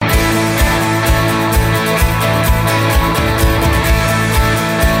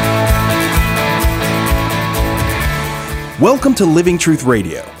Welcome to Living Truth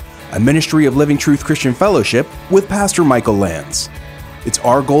Radio, a ministry of Living Truth Christian Fellowship with Pastor Michael Lands. It's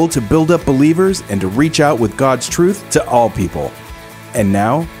our goal to build up believers and to reach out with God's truth to all people. And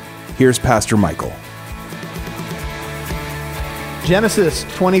now, here's Pastor Michael. Genesis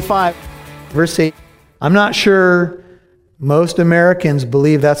 25, verse 8. I'm not sure most Americans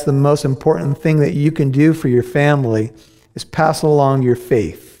believe that's the most important thing that you can do for your family is pass along your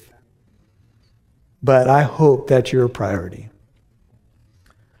faith. But I hope that's your priority.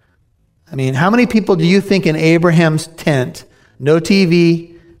 I mean, how many people do you think in Abraham's tent, no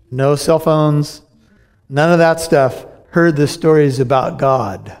TV, no cell phones, none of that stuff, heard the stories about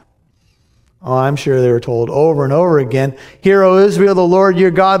God? Oh, I'm sure they were told over and over again, "Hear, O Israel, the Lord your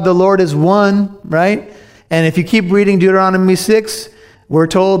God, the Lord is one," right? And if you keep reading Deuteronomy 6, we're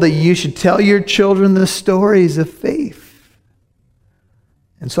told that you should tell your children the stories of faith.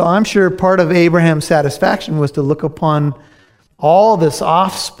 And so I'm sure part of Abraham's satisfaction was to look upon all this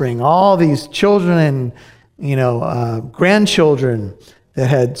offspring, all these children and grandchildren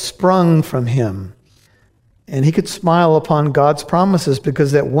that had sprung from him. And he could smile upon God's promises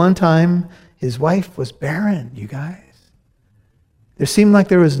because at one time his wife was barren, you guys. There seemed like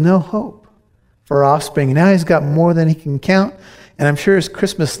there was no hope for offspring. And now he's got more than he can count. And I'm sure his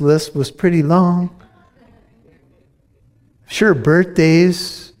Christmas list was pretty long. Sure,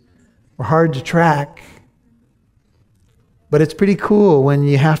 birthdays were hard to track. But it's pretty cool when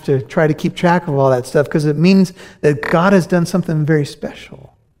you have to try to keep track of all that stuff because it means that God has done something very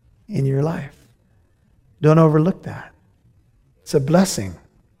special in your life. Don't overlook that. It's a blessing.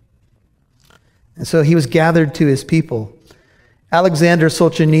 And so he was gathered to his people. Alexander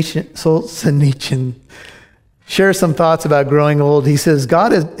Solzhenitsyn shares some thoughts about growing old. He says,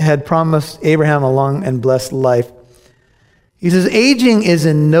 God had promised Abraham a long and blessed life. He says, aging is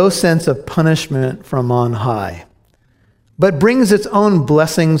in no sense a punishment from on high, but brings its own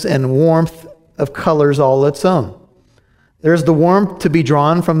blessings and warmth of colors all its own. There's the warmth to be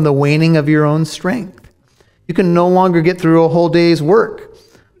drawn from the waning of your own strength. You can no longer get through a whole day's work,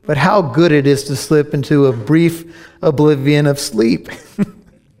 but how good it is to slip into a brief oblivion of sleep.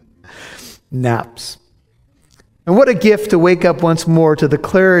 Naps. And what a gift to wake up once more to the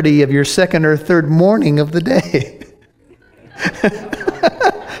clarity of your second or third morning of the day.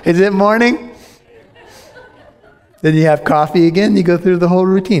 Is it morning? Then you have coffee again, you go through the whole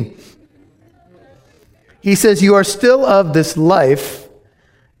routine. He says, you are still of this life,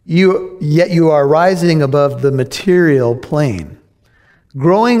 yet you are rising above the material plane.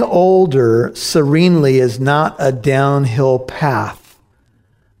 Growing older serenely is not a downhill path,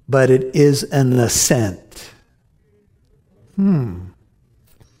 but it is an ascent.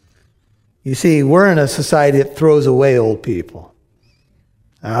 You see, we're in a society that throws away old people.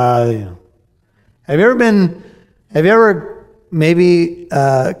 Have you ever maybe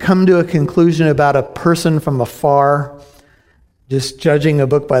come to a conclusion about a person from afar, just judging a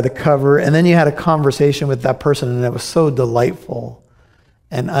book by the cover, and then you had a conversation with that person and it was so delightful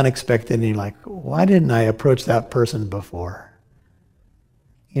and unexpected, and you're like, why didn't I approach that person before?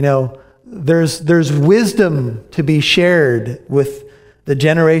 You know, there's wisdom to be shared with the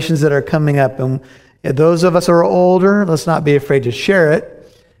generations that are coming up. And those of us who are older, let's not be afraid to share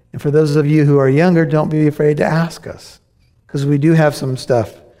it. And for those of you who are younger, don't be afraid to ask us, because we do have some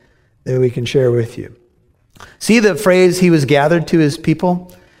stuff that we can share with you. See the phrase, he was gathered to his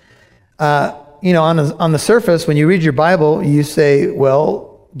people? On the surface, when you read your Bible, you say,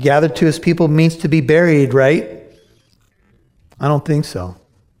 well, gathered to his people means to be buried, right? I don't think so.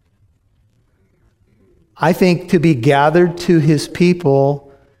 I think to be gathered to his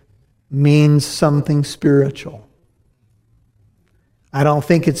people means something spiritual. I don't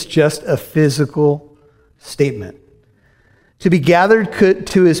think it's just a physical statement. To be gathered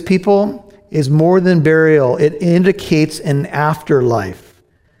to his people is more than burial. It indicates an afterlife.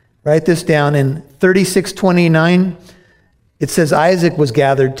 Write this down. In 36:29, it says Isaac was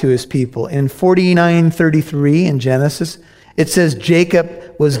gathered to his people. In 49:33 in Genesis, it says Jacob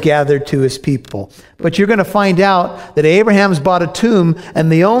was gathered to his people. But you're going to find out that Abraham's bought a tomb, and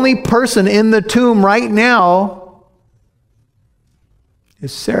the only person in the tomb right now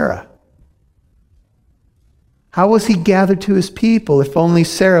is Sarah. How was he gathered to his people if only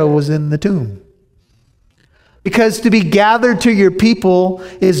Sarah was in the tomb? Because to be gathered to your people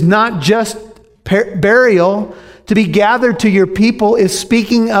is not just burial. To be gathered to your people is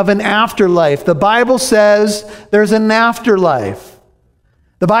speaking of an afterlife. The Bible says there's an afterlife.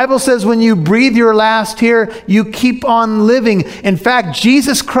 The Bible says when you breathe your last here, you keep on living. In fact,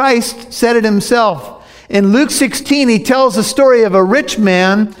 Jesus Christ said it himself. In Luke 16, he tells the story of a rich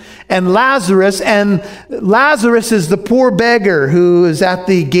man and Lazarus is the poor beggar who is at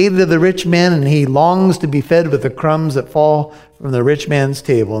the gate of the rich man, and he longs to be fed with the crumbs that fall from the rich man's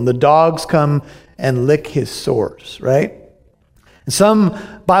table. And the dogs come and lick his sores, right? And some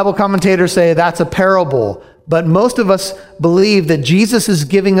Bible commentators say that's a parable, but most of us believe that Jesus is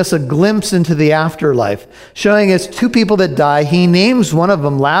giving us a glimpse into the afterlife, showing us two people that die. He names one of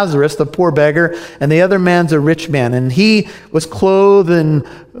them Lazarus, the poor beggar, and the other man's a rich man. And he was clothed in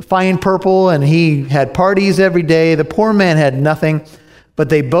fine purple, and he had parties every day. The poor man had nothing, but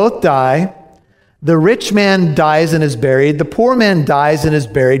they both die. The rich man dies and is buried. The poor man dies and is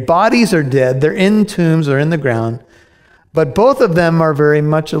buried. Bodies are dead. They're in tombs or in the ground. But both of them are very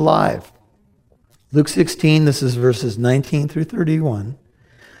much alive. Luke 16, this is verses 19 through 31.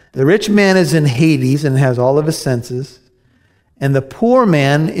 The rich man is in Hades and has all of his senses. And the poor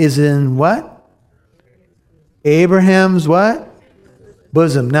man is in what? Abraham's what?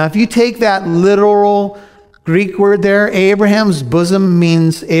 Bosom. Now, if you take that literal Greek word there, Abraham's bosom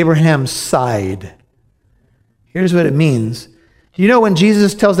means Abraham's side. Here's what it means. You know, when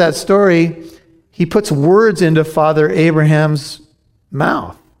Jesus tells that story, he puts words into Father Abraham's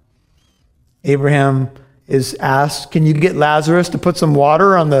mouth. Abraham is asked, can you get Lazarus to put some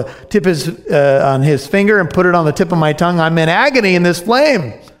water on the tip on his finger and put it on the tip of my tongue? I'm in agony in this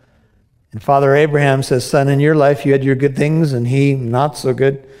flame. And Father Abraham says, son, in your life you had your good things and he not so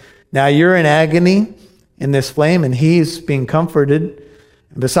good. Now you're in agony in this flame and he's being comforted.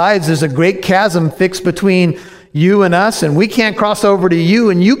 And besides, there's a great chasm fixed between you and us, and we can't cross over to you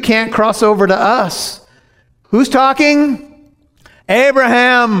and you can't cross over to us. Who's talking?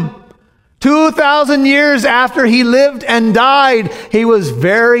 Abraham. 2,000 years after he lived and died, he was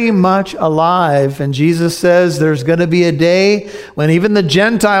very much alive. And Jesus says there's going to be a day when even the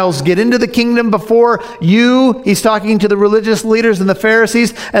Gentiles get into the kingdom before you. He's talking to the religious leaders and the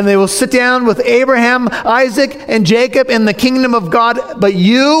Pharisees, and they will sit down with Abraham, Isaac, and Jacob in the kingdom of God, but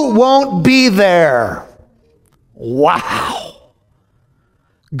you won't be there. Wow.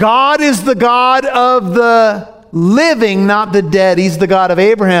 God is the God of the living, not the dead. He's the God of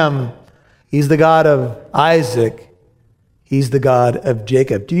Abraham. He's the God of Isaac. He's the God of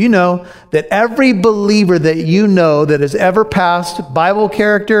Jacob. Do you know that every believer that you know that has ever passed, Bible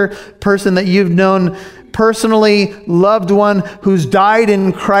character, person that you've known personally, loved one who's died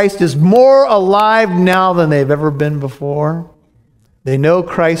in Christ, is more alive now than they've ever been before? They know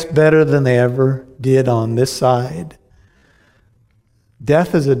Christ better than they ever did on this side.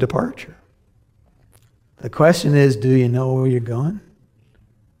 Death is a departure. The question is, do you know where you're going?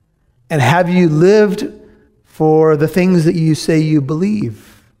 And have you lived for the things that you say you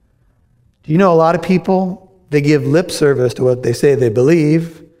believe? Do you know a lot of people, they give lip service to what they say they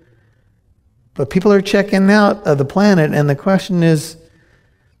believe, but people are checking out of the planet, and the question is,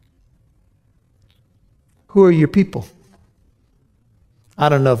 who are your people? I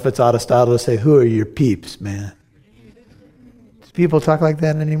don't know if it's Aristotle to say, who are your peeps, man? Do people talk like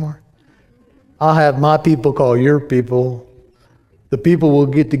that anymore? I'll have my people call your people. The people will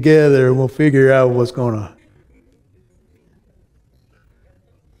get together and we'll figure out what's going on.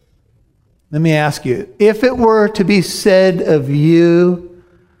 Let me ask you, if it were to be said of you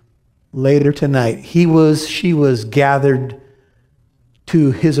later tonight, she was gathered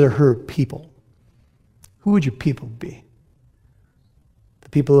to his or her people, who would your people be? The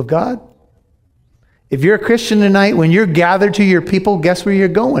people of God? If you're a Christian tonight, when you're gathered to your people, guess where you're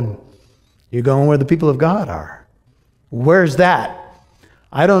going? You're going where the people of God are. Where's that?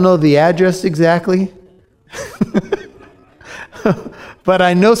 I don't know the address exactly, but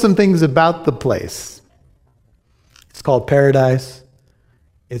I know some things about the place. It's called paradise.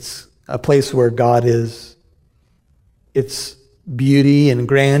 It's a place where God is. It's beauty and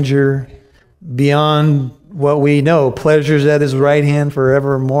grandeur beyond what we know. Pleasures at his right hand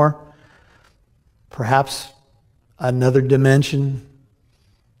forevermore. Perhaps another dimension,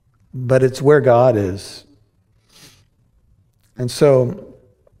 but it's where God is. And so,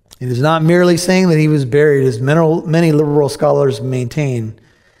 it is not merely saying that he was buried, as many liberal scholars maintain.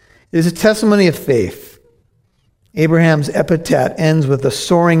 It is a testimony of faith. Abraham's epitaph ends with a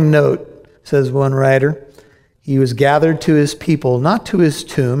soaring note, says one writer. He was gathered to his people, not to his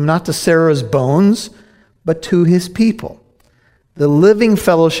tomb, not to Sarah's bones, but to his people, the living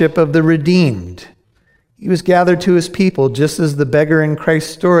fellowship of the redeemed. He was gathered to his people, just as the beggar in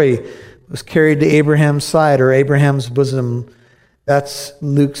Christ's story was carried to Abraham's side or Abraham's bosom. That's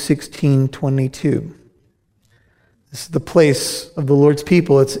Luke 16:22. This is the place of the Lord's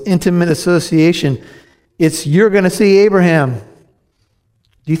people. It's intimate association. It's you're going to see Abraham.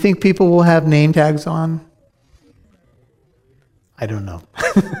 Do you think people will have name tags on? I don't know.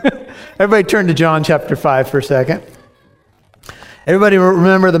 Everybody turn to John chapter 5 for a second. Everybody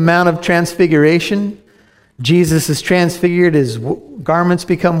remember the Mount of Transfiguration? Jesus is transfigured. His garments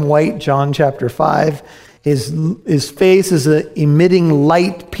become white, John chapter 5. His face is emitting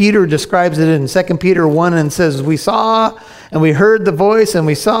light. Peter describes it in 2 Peter 1 and says, we saw and we heard the voice and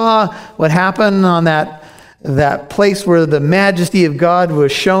we saw what happened on that place where the majesty of God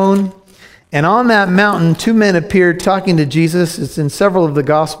was shown. And on that mountain, two men appeared talking to Jesus. It's in several of the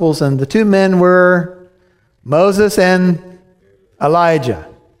Gospels. And the two men were Moses and Elijah.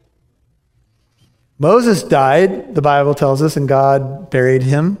 Moses died, the Bible tells us, and God buried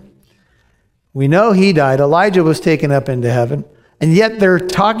him. We know he died. Elijah was taken up into heaven. And yet they're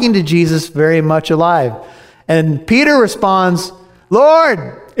talking to Jesus very much alive. And Peter responds,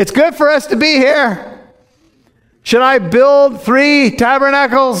 Lord, it's good for us to be here. Should I build 3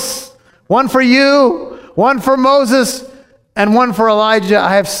 tabernacles? One for you, one for Moses, and one for Elijah.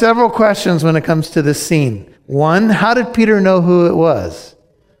 I have several questions when it comes to this scene. One, how did Peter know who it was?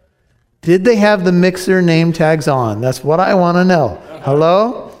 Did they have the mixer name tags on? That's what I want to know.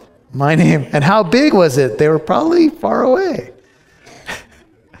 Hello? My name. And how big was it? They were probably far away.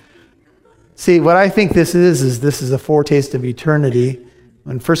 See, what I think this is a foretaste of eternity.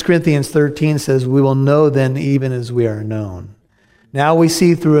 When 1 Corinthians 13 says, we will know then even as we are known. Now we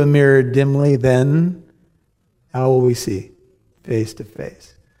see through a mirror dimly, then how will we see? Face to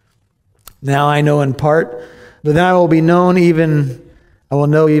face. Now I know in part, but then I will be known I will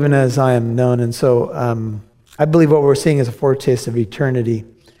know even as I am known. And so I believe what we're seeing is a foretaste of eternity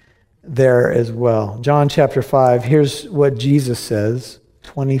there as well. John chapter 5, here's what Jesus says,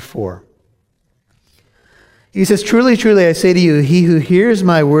 24. He says, truly, truly, I say to you, he who hears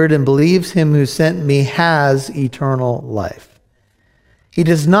my word and believes him who sent me has eternal life. He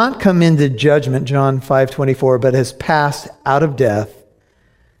does not come into judgment, John 5:24, but has passed out of death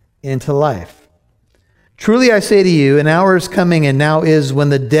into life. Truly I say to you, an hour is coming and now is when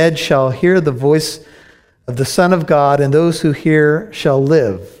the dead shall hear the voice of the Son of God, and those who hear shall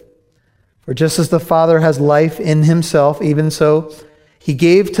live. For just as the Father has life in himself, even so he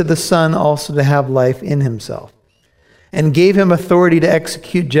gave to the Son also to have life in himself, and gave him authority to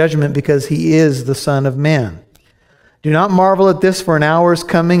execute judgment because he is the Son of Man. Do not marvel at this, for an hour is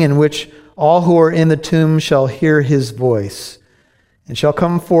coming in which all who are in the tomb shall hear his voice, and shall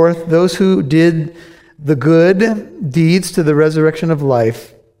come forth those who did the good deeds to the resurrection of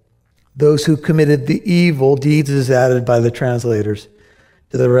life. Those who committed the evil deeds is added by the translators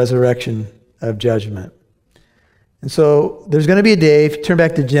to the resurrection of judgment. And so there's going to be a day, if you turn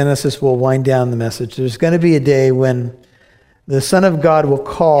back to Genesis, we'll wind down the message. There's going to be a day when the Son of God will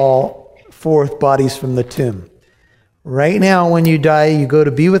call forth bodies from the tomb. Right now, when you die, you go to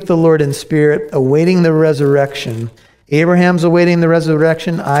be with the Lord in spirit, awaiting the resurrection. Abraham's awaiting the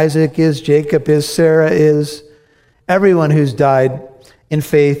resurrection. Isaac is. Jacob is. Sarah is. Everyone who's died in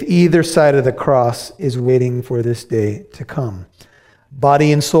faith, either side of the cross, is waiting for this day to come.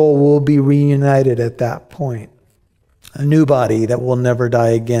 Body and soul will be reunited at that point. A new body that will never die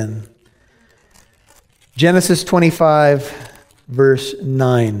again. Genesis 25, verse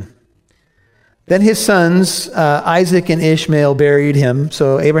 9. Then his sons, Isaac and Ishmael, buried him.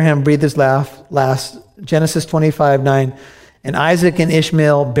 So Abraham breathed his last, Genesis 25:9. And Isaac and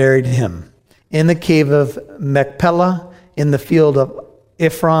Ishmael buried him in the cave of Machpelah, in the field of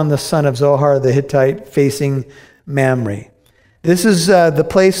Ephron, the son of Zohar the Hittite, facing Mamre. This is the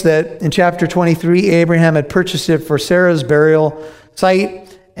place that in chapter 23, Abraham had purchased it for Sarah's burial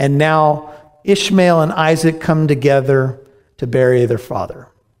site. And now Ishmael and Isaac come together to bury their father.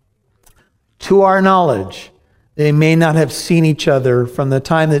 To our knowledge, they may not have seen each other from the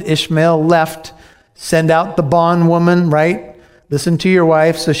time that Ishmael left, send out the bondwoman, right? Listen to your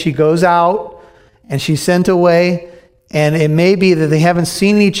wife. So she goes out and she's sent away. And it may be that they haven't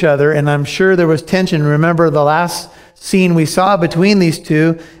seen each other. And I'm sure there was tension. Remember the last scene we saw between these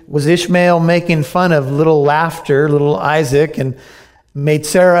two was Ishmael making fun of little Isaac, and made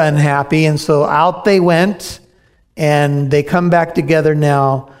Sarah unhappy. And so out they went and they come back together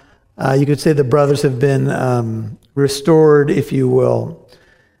now. You could say the brothers have been restored, if you will,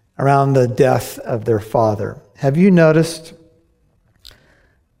 around the death of their father. Have you noticed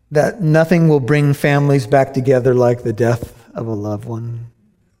that nothing will bring families back together like the death of a loved one?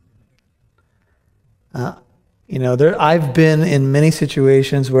 I've been in many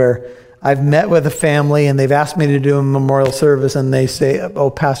situations where I've met with a family and they've asked me to do a memorial service, and they say,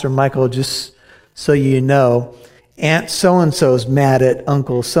 "Oh, Pastor Michael, just so you know, Aunt so-and-so's mad at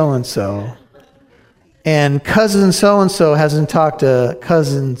Uncle so-and-so." and cousin so-and-so hasn't talked to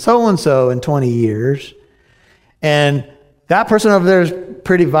cousin so-and-so in 20 years, and that person over there is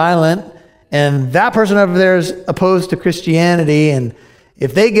pretty violent, and that person over there is opposed to Christianity, and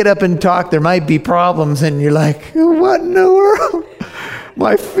if they get up and talk, there might be problems, and you're like, what in the world?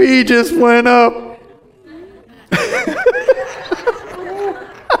 My fee just went up.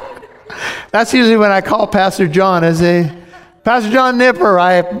 That's usually when I call Pastor John. I say, Pastor John Nipper,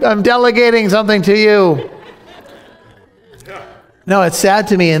 I'm delegating something to you. No, it's sad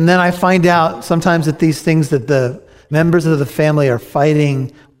to me. And then I find out sometimes that these things that the members of the family are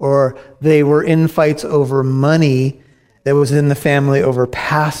fighting, or they were in fights over money that was in the family over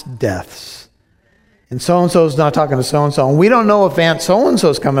past deaths. And so-and-so's not talking to so-and-so. And we don't know if Aunt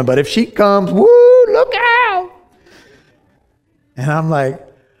so-and-so's coming, but if she comes, woo, look out. And I'm like,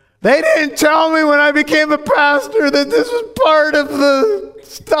 they didn't tell me when I became a pastor that this was part of the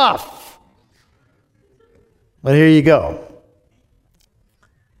stuff. But here you go.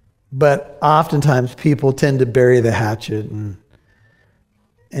 But oftentimes people tend to bury the hatchet. And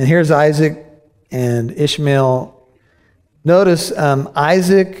here's Isaac and Ishmael. Notice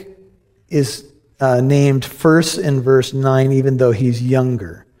Isaac is named first in verse 9, even though he's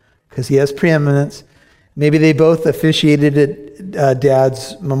younger, because he has preeminence. Maybe they both officiated at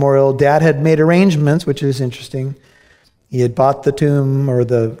Dad's memorial. Dad had made arrangements, which is interesting. He had bought the tomb or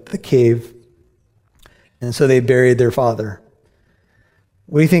the cave, and so they buried their father.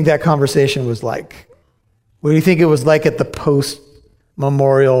 What do you think that conversation was like? What do you think it was like at the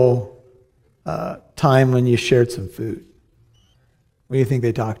post-memorial time when you shared some food? What do you think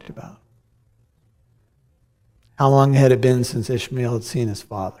they talked about? How long had it been since Ishmael had seen his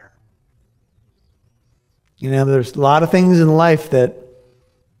father? You know, there's a lot of things in life that,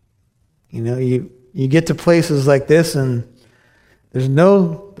 you know, you get to places like this and there's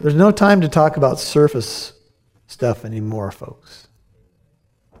no time to talk about surface stuff anymore, folks.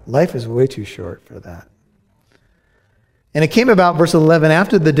 Life is way too short for that. And it came about, verse 11,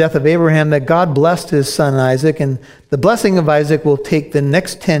 after the death of Abraham, that God blessed his son Isaac, and the blessing of Isaac will take the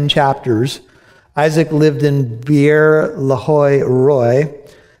next 10 chapters. Isaac lived in Beer Lahai Roi.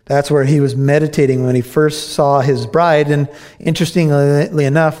 That's where he was meditating when he first saw his bride. And interestingly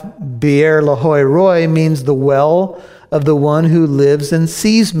enough, Beer Lahai Roi means the well of the one who lives and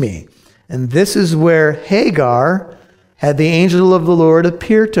sees me. And this is where Hagar had the angel of the Lord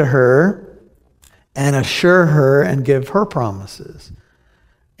appear to her and assure her and give her promises.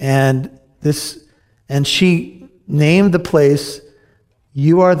 And she named the place,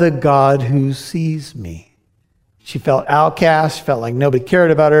 "You are the God who sees me." She felt outcast, felt like nobody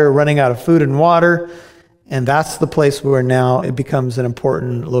cared about her, running out of food and water. And that's the place where now it becomes an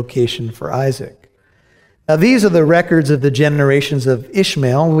important location for Isaac. Now, these are the records of the generations of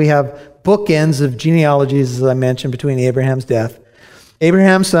Ishmael. We have bookends of genealogies, as I mentioned, between Abraham's death.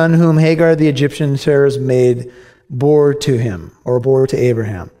 Abraham's son, whom Hagar the Egyptian Sarah's maid bore to him, or bore to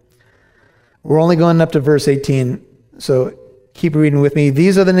Abraham. We're only going up to verse 18, so keep reading with me.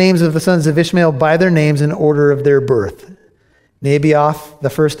 These are the names of the sons of Ishmael by their names in order of their birth. Nebaioth, the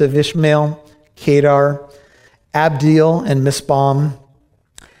first of Ishmael, Kedar, Abdil and Mispam,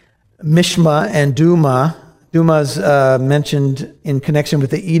 Mishma and Duma. Duma's mentioned in connection with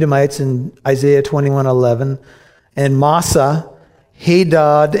the Edomites in Isaiah 21:11, and Massa,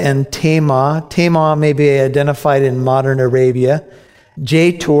 Hadad, and Tamah. Tamah may be identified in modern Arabia.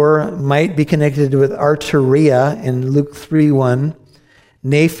 Jator might be connected with Arteria in Luke 3:1,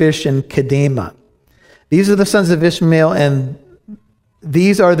 Naphish and Kedema. These are the sons of Ishmael, and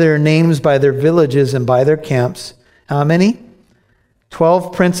these are their names by their villages and by their camps. How many?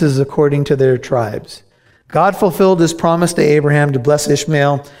 12 princes according to their tribes. God fulfilled his promise to Abraham to bless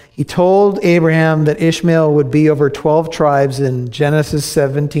Ishmael. He told Abraham that Ishmael would be over 12 tribes in Genesis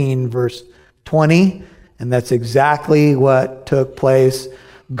 17, verse 20. And that's exactly what took place.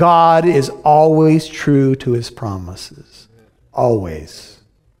 God is always true to his promises. Always.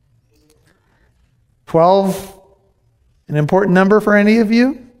 12, an important number for any of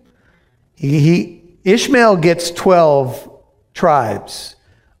you? Ishmael gets 12 tribes.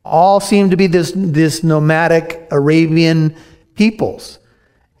 All seem to be this nomadic Arabian peoples.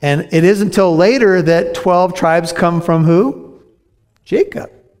 And it isn't until later that 12 tribes come from who? Jacob.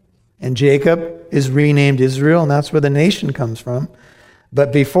 And Jacob is renamed Israel, and that's where the nation comes from.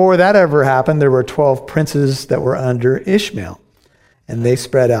 But before that ever happened, there were 12 princes that were under Ishmael, and they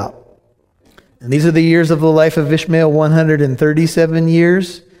spread out. And these are the years of the life of Ishmael, 137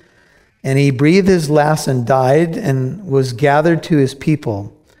 years. And he breathed his last and died and was gathered to his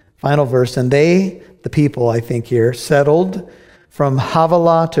people. Final verse, and they, the people, I think here, settled from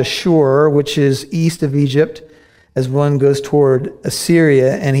Havilah to Shur, which is east of Egypt, as one goes toward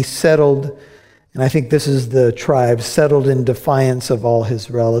Assyria, and he settled, and I think this is the tribe, settled in defiance of all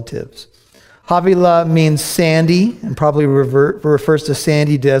his relatives. Havilah means sandy, and probably refers to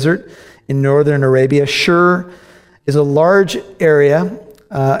sandy desert in northern Arabia. Shur is a large area,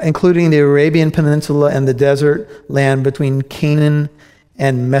 including the Arabian Peninsula and the desert land between Canaan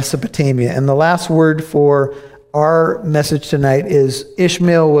and Mesopotamia. And the last word for our message tonight is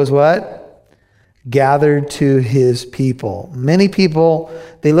Ishmael was what? Gathered to his people. Many people,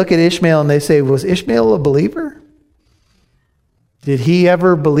 they look at Ishmael and they say, was Ishmael a believer? Did he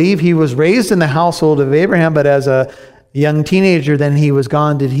ever believe? He was raised in the household of Abraham, but as a young teenager, then he was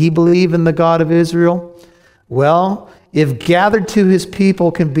gone. Did he believe in the God of Israel? Well, if gathered to his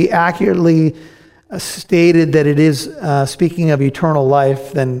people can be accurately stated that it is speaking of eternal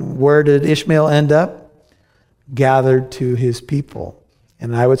life, then where did Ishmael end up? Gathered to his people.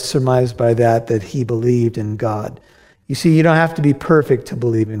 And I would surmise by that he believed in God. You see, you don't have to be perfect to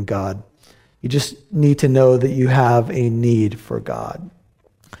believe in God. You just need to know that you have a need for God.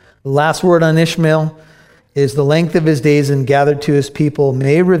 The last word on Ishmael is the length of his days and gathered to his people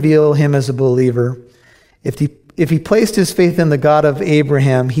may reveal him as a believer. If he placed his faith in the God of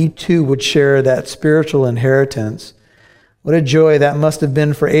Abraham, he too would share that spiritual inheritance. What a joy that must have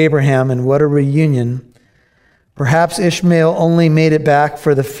been for Abraham, and what a reunion. Perhaps Ishmael only made it back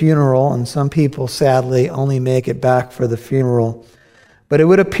for the funeral, and some people, sadly, only make it back for the funeral. But it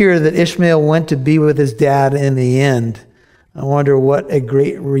would appear that Ishmael went to be with his dad in the end. I wonder what a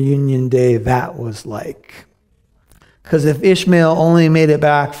great reunion day that was like. Because if Ishmael only made it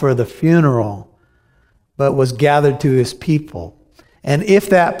back for the funeral, but was gathered to his people, and if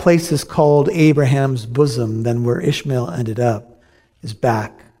that place is called Abraham's bosom, then where Ishmael ended up is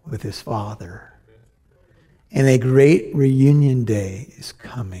back with his father. And a great reunion day is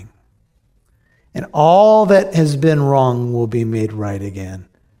coming. And all that has been wrong will be made right again.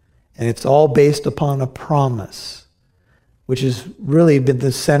 And it's all based upon a promise, which has really been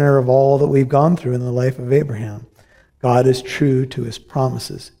the center of all that we've gone through in the life of Abraham. God is true to his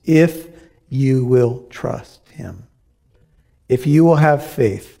promises if you will trust him. If you will have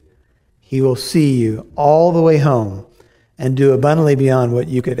faith, he will see you all the way home and do abundantly beyond what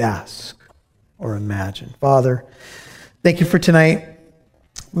you could ask or imagine. Father, thank you for tonight.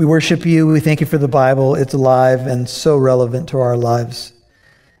 We worship you. We thank you for the Bible. It's alive and so relevant to our lives.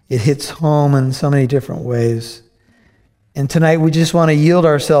 It hits home in so many different ways. And tonight we just want to yield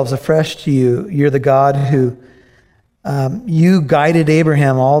ourselves afresh to you. You're the God who you guided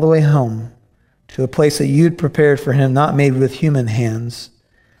Abraham all the way home to a place that you'd prepared for him, not made with human hands,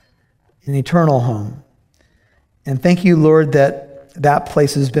 an eternal home. And thank you, Lord, that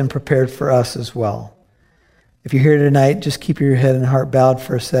place has been prepared for us as well. If you're here tonight, just keep your head and heart bowed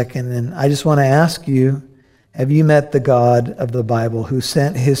for a second. And I just want to ask you, have you met the God of the Bible who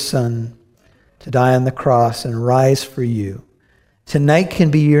sent his son to die on the cross and rise for you? Tonight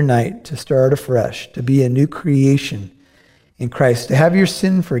can be your night to start afresh, to be a new creation in Christ, to have your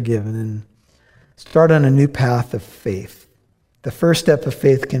sin forgiven and start on a new path of faith. The first step of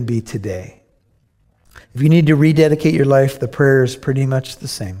faith can be today. If you need to rededicate your life, the prayer is pretty much the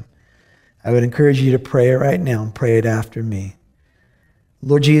same. I would encourage you to pray it right now and pray it after me.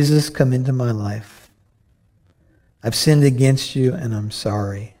 Lord Jesus, come into my life. I've sinned against you and I'm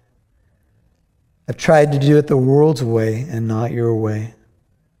sorry. I've tried to do it the world's way and not your way.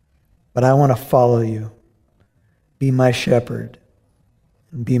 But I want to follow you. Be my shepherd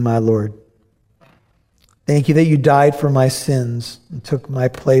and be my Lord. Thank you that you died for my sins and took my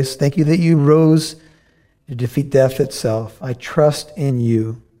place. Thank you that you rose to defeat death itself. I trust in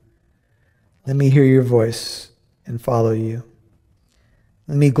you. Let me hear your voice and follow you.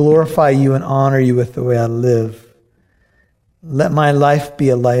 Let me glorify you and honor you with the way I live. Let my life be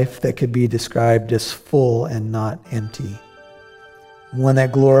a life that could be described as full and not empty. One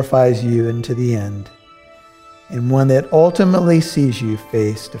that glorifies you into the end. And one that ultimately sees you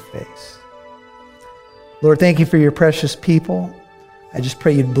face to face. Lord, thank you for your precious people. I just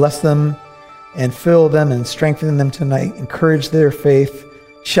pray you'd bless them and fill them and strengthen them tonight. Encourage their faith.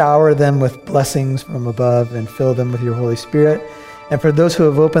 Shower them with blessings from above and fill them with your Holy Spirit. And for those who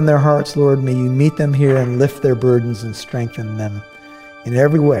have opened their hearts, Lord, may you meet them here and lift their burdens and strengthen them in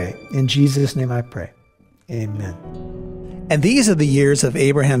every way. In Jesus' name I pray. Amen. And these are the years of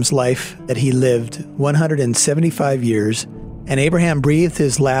Abraham's life that he lived, 175 years. And Abraham breathed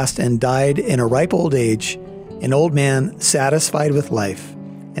his last and died in a ripe old age, an old man satisfied with life,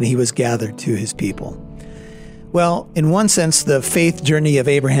 and he was gathered to his people. Well, in one sense, the faith journey of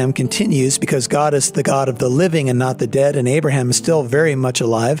Abraham continues because God is the God of the living and not the dead, and Abraham is still very much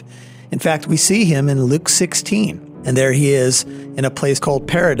alive. In fact, we see him in Luke 16, and there he is in a place called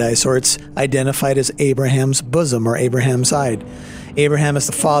paradise, or it's identified as Abraham's bosom or Abraham's side. Abraham is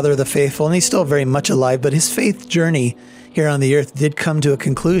the father of the faithful, and he's still very much alive, but his faith journey here on the earth did come to a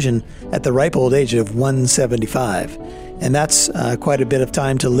conclusion at the ripe old age of 175. And that's quite a bit of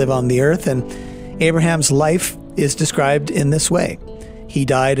time to live on the earth, and Abraham's life is described in this way. He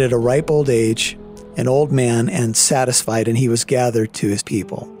died at a ripe old age, an old man and satisfied, and he was gathered to his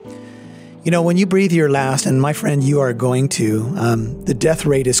people. You know, when you breathe your last, and my friend, you are going to, the death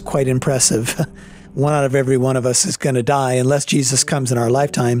rate is quite impressive. One out of every one of us is going to die unless Jesus comes in our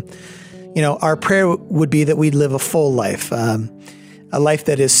lifetime. You know, our prayer would be that we live a full life, a life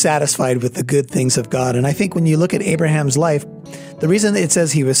that is satisfied with the good things of God. And I think when you look at Abraham's life, the reason it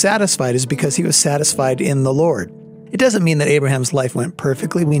says he was satisfied is because he was satisfied in the Lord. It doesn't mean that Abraham's life went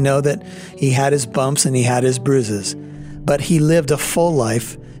perfectly. We know that he had his bumps and he had his bruises, but he lived a full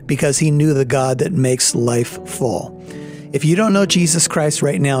life because he knew the God that makes life full. If you don't know Jesus Christ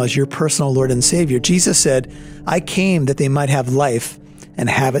right now as your personal Lord and Savior, Jesus said, "I came that they might have life and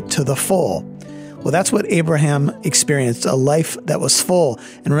have it to the full." Well, that's what Abraham experienced, a life that was full.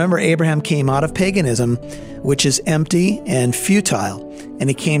 And remember, Abraham came out of paganism, which is empty and futile, and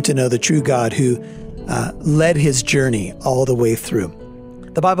he came to know the true God who led his journey all the way through.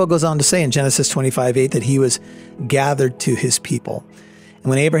 The Bible goes on to say in Genesis 25:8 that he was gathered to his people. And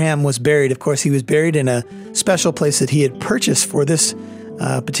when Abraham was buried, of course, he was buried in a special place that he had purchased for this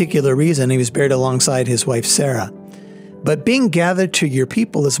particular reason. He was buried alongside his wife, Sarah. But being gathered to your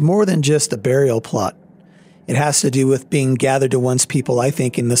people is more than just a burial plot. It has to do with being gathered to one's people, I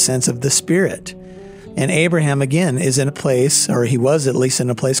think, in the sense of the Spirit. And Abraham, again, is in a place, or he was at least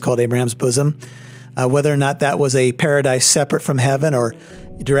in a place called Abraham's bosom. Whether or not that was a paradise separate from heaven or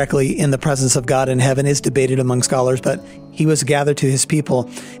directly in the presence of God in heaven is debated among scholars, but he was gathered to his people.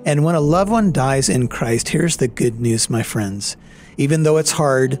 And when a loved one dies in Christ, here's the good news, my friends. Even though it's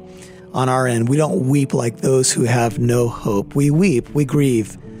hard on our end, we don't weep like those who have no hope. We weep, we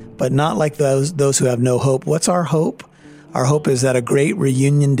grieve, but not like those who have no hope. What's our hope? Our hope is that a great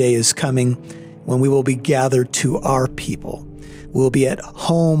reunion day is coming when we will be gathered to our people. We'll be at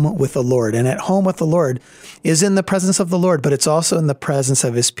home with the Lord. And at home with the Lord is in the presence of the Lord, but it's also in the presence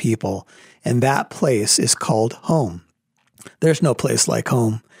of his people. And that place is called home. There's no place like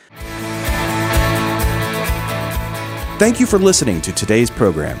home. Thank you for listening to today's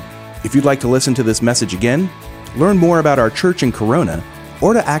program. If you'd like to listen to this message again, learn more about our church in Corona,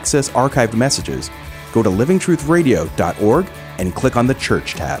 or to access archived messages, go to livingtruthradio.org and click on the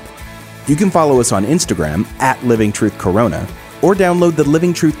Church tab. You can follow us on Instagram @LivingTruthCorona, or download the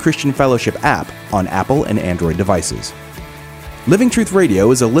Living Truth Christian Fellowship app on Apple and Android devices. Living Truth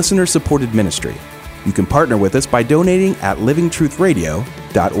Radio is a listener-supported ministry. You can partner with us by donating at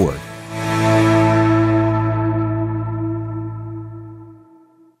livingtruthradio.org.